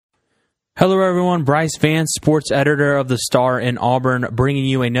Hello everyone, Bryce Vance, sports editor of the Star in Auburn, bringing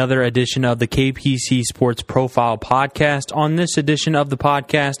you another edition of the KPC Sports Profile Podcast. On this edition of the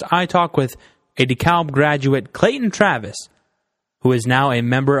podcast, I talk with a DeKalb graduate, Clayton Travis, who is now a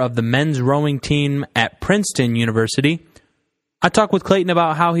member of the men's rowing team at Princeton University. I talk with Clayton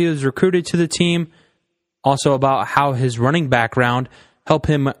about how he was recruited to the team, also about how his running background helped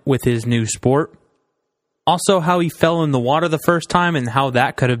him with his new sport. Also, how he fell in the water the first time and how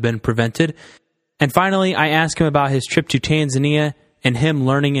that could have been prevented. And finally, I ask him about his trip to Tanzania and him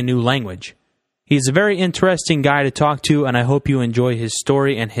learning a new language. He's a very interesting guy to talk to, and I hope you enjoy his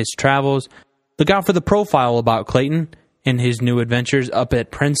story and his travels. Look out for the profile about Clayton and his new adventures up at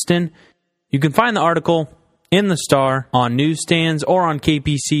Princeton. You can find the article in the Star on newsstands or on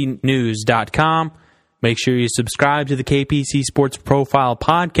kpcnews.com. Make sure you subscribe to the KPC Sports Profile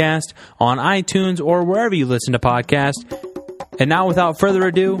Podcast on iTunes or wherever you listen to podcasts. And now, without further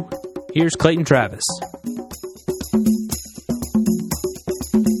ado, here's Clayton Travis.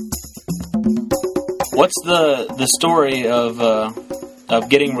 What's the story of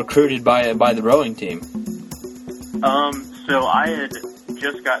getting recruited by the rowing team? So I had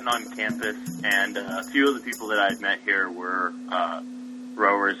just gotten on campus, and a few of the people that I'd met here were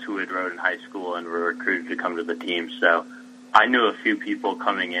rowers who had rowed in high school and were recruited to come to the team. So I knew a few people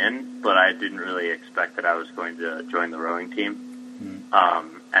coming in, but I didn't really expect that I was going to join the rowing team.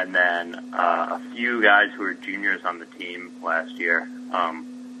 And then a few guys who were juniors on the team last year,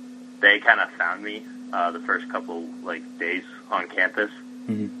 they kind of found me the first couple days on campus.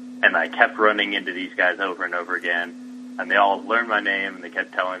 And I kept running into these guys over and over again, and they all learned my name, and they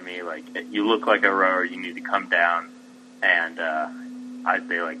kept telling me, you look like a rower, you need to come down. And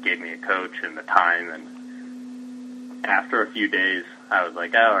they gave me a coach and the time, and after a few days, I was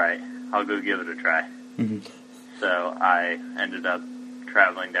like, all right, I'll go give it a try. So I ended up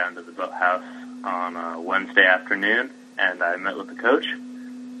traveling down to the boathouse on a Wednesday afternoon, and I met with the coach,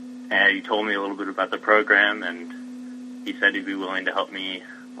 and he told me a little bit about the program, and he said he'd be willing to help me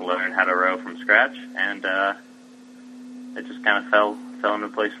learn how to row from scratch, and it just kind of fell into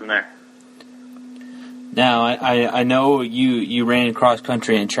place from there. Now, I know you ran cross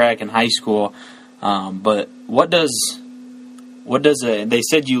country and track in high school, but what does they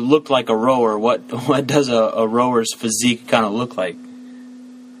said you looked like a rower? What does a rower's physique kind of look like?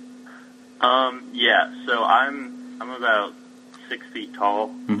 Yeah, so I'm about 6 feet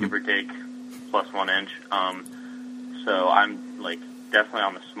tall, give or take, plus 1 inch. So I'm definitely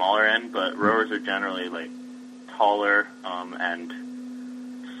on the smaller end, but rowers are generally taller, and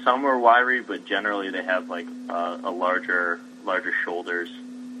some are wiry, but generally they have a larger shoulders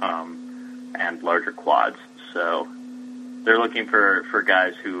and larger quads. So they're looking for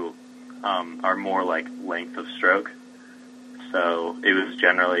guys who are more length of stroke. So it was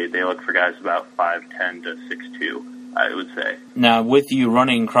generally they look for guys about 5'10" to 6'2", I would say. Now, with you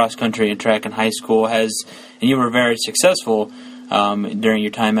running cross country and track in high school, and you were very successful during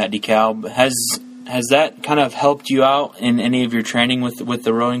your time at DeKalb, has that kind of helped you out in any of your training with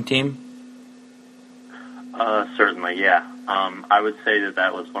the rowing team? Certainly, yeah. I would say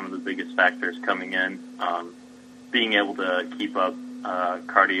that was one of the biggest factors coming in, being able to keep up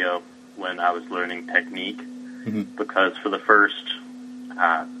cardio when I was learning technique, because for the first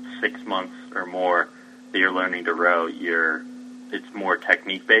 6 months or more that you're learning to row, it's more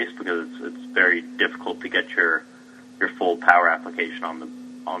technique-based because it's very difficult to get your full power application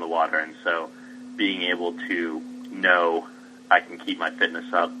on the water, and so being able to know I can keep my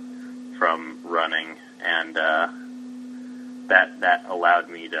fitness up from running, and that allowed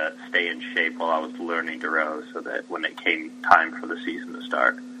me to stay in shape while I was learning to row, so that when it came time for the season to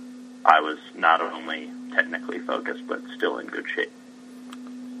start, I was not only technically focused, but still in good shape.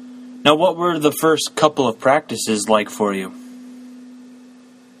 Now, what were the first couple of practices like for you?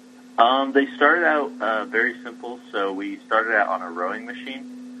 They started out very simple, so we started out on a rowing machine.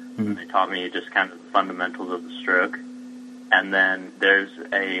 They taught me just kind of the fundamentals of the stroke. And then there's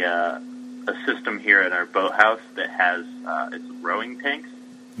a system here at our boathouse that has it's rowing tanks.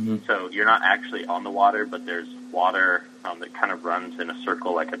 So you're not actually on the water, but there's water that kind of runs in a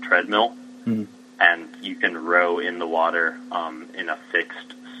circle like a treadmill. And you can row in the water in a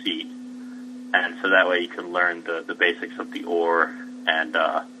fixed seat. And so that way you can learn the basics of the oar and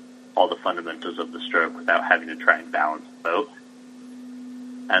all the fundamentals of the stroke without having to try and balance the boat.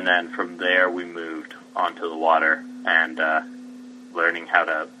 And then from there, we moved onto the water and learning how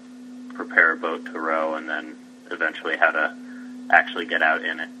to prepare a boat to row, and then eventually how to actually get out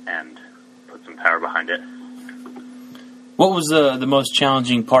in it and put some power behind it. What was the most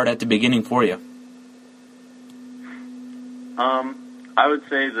challenging part at the beginning for you? I would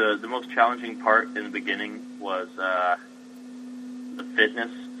say the most challenging part in the beginning was the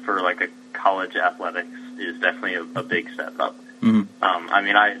fitness for like a college athletics is definitely a big step up. Mm-hmm. I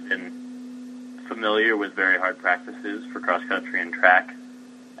mean, I had been familiar with very hard practices for cross country and track,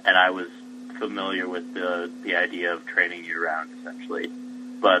 and I was familiar with the idea of training year round essentially.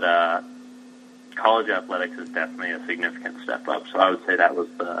 But college athletics is definitely a significant step up. So I would say that was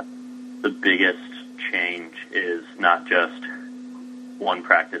the biggest change, is not just one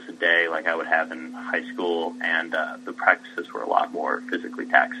practice a day like I would have in high school, and the practices were a lot more physically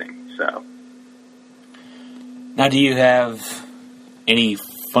taxing. So, now, do you have any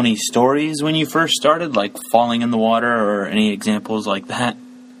funny stories when you first started, like falling in the water, or any examples like that?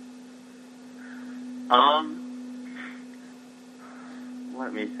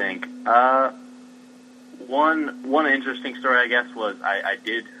 Let me think. One interesting story, I guess, was I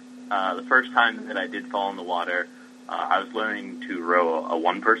did the first time that I did fall in the water. I was learning to row a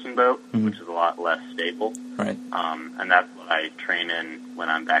one-person boat, mm-hmm. which is a lot less stable. Right. And that's what I train in when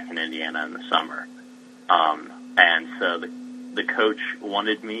I'm back in Indiana in the summer. And so the coach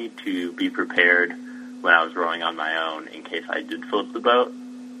wanted me to be prepared when I was rowing on my own in case I did flip the boat.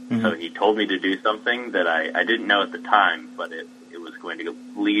 Mm-hmm. So he told me to do something that I didn't know at the time, but it was going to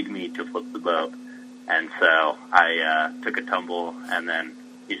lead me to flip the boat. And so I took a tumble, and then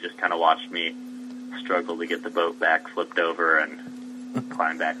he just kind of watched me struggle to get the boat back, flipped over, and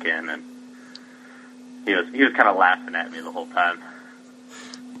climb back in. And he was kind of laughing at me the whole time.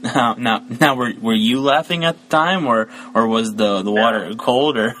 Now, were you laughing at the time, or was the water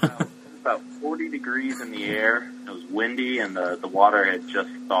cold? Or it was about 40 degrees in the air. It was windy, and the water had just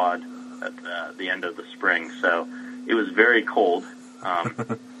thawed at the end of the spring, so it was very cold.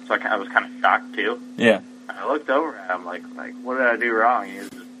 So I was kind of shocked too. Yeah. And I looked over at him like, what did I do wrong?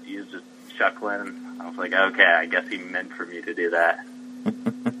 He was just chuckling. I was like, okay, I guess he meant for me to do that.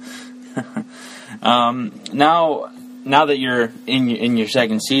 Now that you're in your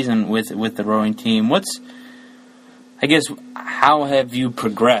second season with the rowing team, how have you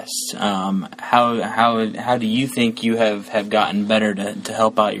progressed? How do you think you have gotten better to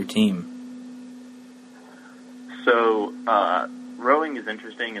help out your team? So rowing is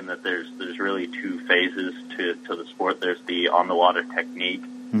interesting in that there's really two phases to the sport. There's the on the water technique,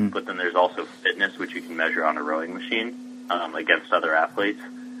 but then there's also fitness, which you can measure on a rowing machine against other athletes.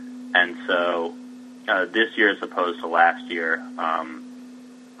 And so this year, as opposed to last year,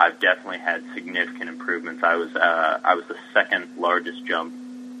 I've definitely had significant improvements. I was the second largest jump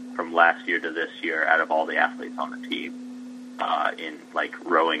from last year to this year out of all the athletes on the team in like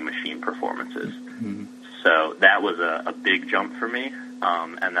rowing machine performances. Mm-hmm. So that was a big jump for me,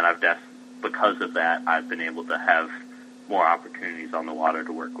 and then because of that, I've been able to have more opportunities on the water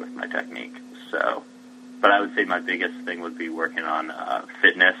to work with my technique. So, but I would say my biggest thing would be working on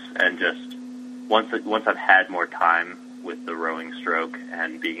fitness, and just once I've had more time with the rowing stroke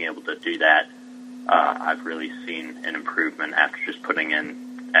and being able to do that, I've really seen an improvement after just putting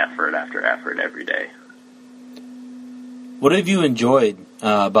in effort after effort every day. What have you enjoyed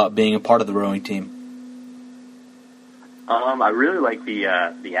about being a part of the rowing team? I really like the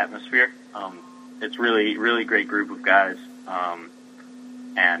atmosphere. It's really, really great group of guys,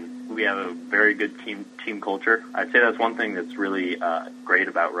 and we have a very good team culture. I'd say that's one thing that's really great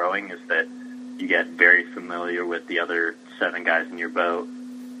about rowing, is that you get very familiar with the other 7 guys in your boat,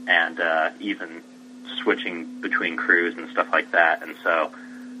 and even switching between crews and stuff like that. And so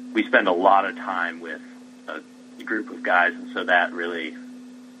we spend a lot of time with a group of guys, and so that really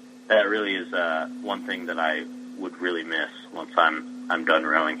is one thing that I would really miss once I'm done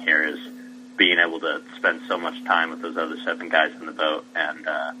rowing here, is being able to spend so much time with those other 7 guys in the boat and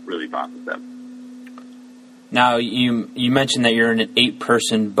really bond with them. Now, you mentioned that you're in an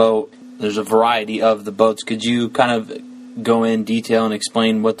 8-person boat. There's a variety of the boats. Could you kind of go in detail and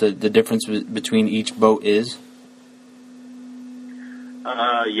explain what the difference between each boat is?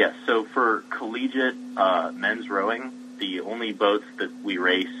 Yes. So for collegiate men's rowing, the only boats that we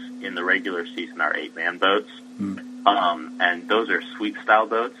race in the regular season are 8-man boats. And those are sweep-style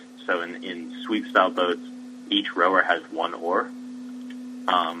boats. So in sweep-style boats, each rower has 1 oar.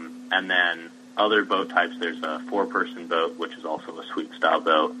 And then other boat types, there's a 4-person boat, which is also a sweep-style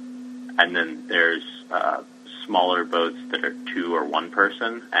boat. And then there's smaller boats that are 2 or 1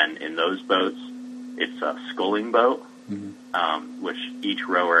 person. And in those boats, it's a sculling boat, which each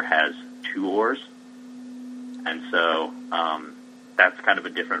rower has 2 oars. And so that's kind of a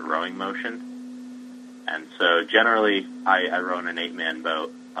different rowing motion. And so generally, I row in an 8-man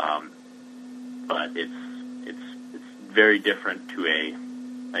boat, but it's very different to a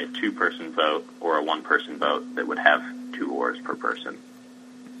 2-person boat or a 1-person boat that would have 2 oars per person.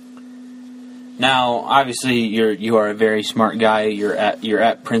 Now, obviously, you are a very smart guy. You're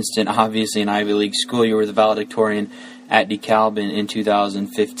at Princeton, obviously an Ivy League school. You were the valedictorian at DeKalb in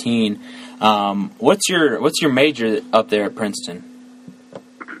 2015. What's your major up there at Princeton?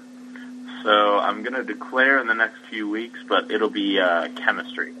 So I'm going to declare in the next few weeks, but it'll be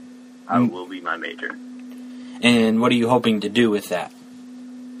chemistry. Will be my major. And what are you hoping to do with that?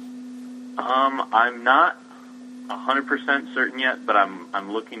 I'm not 100% certain yet, but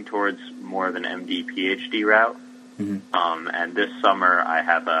I'm looking towards more of an MD PhD route. Mm-hmm. And this summer I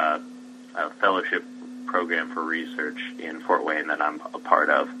have a fellowship program for research in Fort Wayne that I'm a part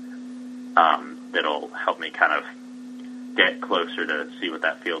of. That'll help me kind of get closer to see what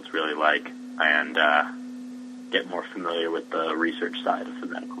that field's really like and get more familiar with the research side of the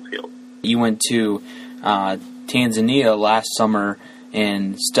medical field. You went to Tanzania last summer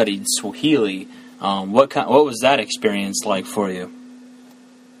and studied Swahili. What was that experience like for you?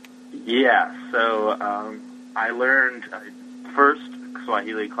 Yeah, so I learned first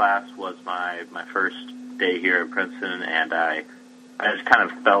Swahili class was my first day here at Princeton, and I just kind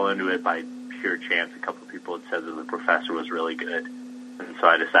of fell into it by pure chance. A couple of people had said that the professor was really good, and so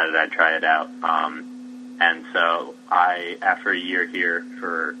I decided I'd try it out. And so after a year here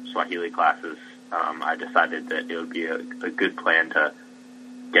for Swahili classes, I decided that it would be a good plan to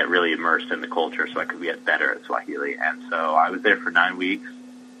get really immersed in the culture so I could get better at Swahili. And so I was there for 9 weeks,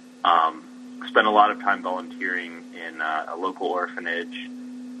 spent a lot of time volunteering in a local orphanage,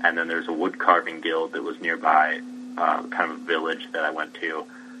 and then there's a wood carving guild that was nearby, kind of a village that I went to,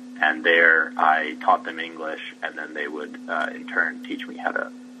 and there I taught them English, and then they would in turn teach me how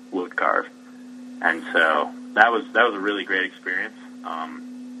to wood carve. And so that was a really great experience,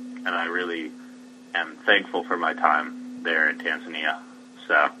 and I really am thankful for my time there in Tanzania.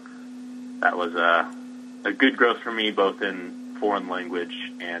 So that was a good growth for me, both in foreign language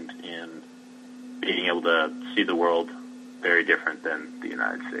and in being able to see the world very different than the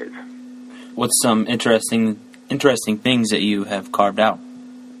United States. What's some interesting things that you have carved out?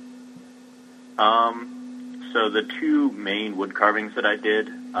 So the two main wood carvings that I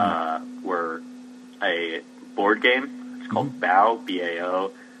did were a board game. It's called Bao,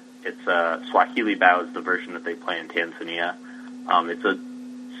 B-A-O. It's Swahili Bao is the version that they play in Tanzania. It's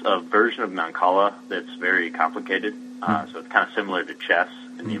a version of Mancala that's very complicated, so it's kind of similar to chess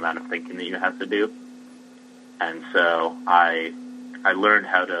in the amount of thinking that you have to do. And so I learned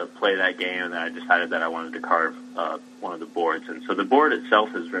how to play that game, and then I decided that I wanted to carve one of the boards. And so the board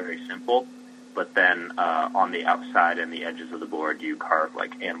itself is very simple, but then on the outside and the edges of the board, you carve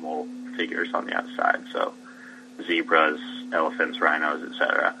like animal figures on the outside, so zebras, elephants, rhinos,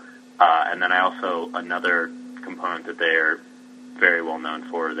 etc. And then I also, another component that they're very well known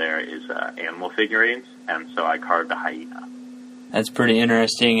for there is animal figurines, and so I carved a hyena. That's pretty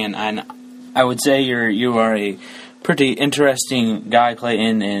interesting, and I would say you are a pretty interesting guy,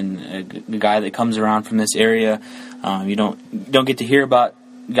 Clayton, and a guy that comes around from this area. You don't get to hear about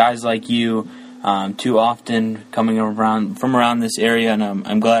guys like you too often coming from around this area, and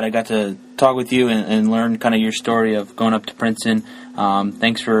I'm glad I got to talk with you and learn kind of your story of going up to Princeton.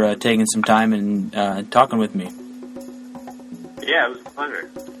 Thanks for taking some time and talking with me. Yeah, it was a pleasure.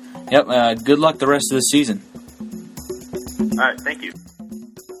 Yep, good luck the rest of the season. All right, thank you.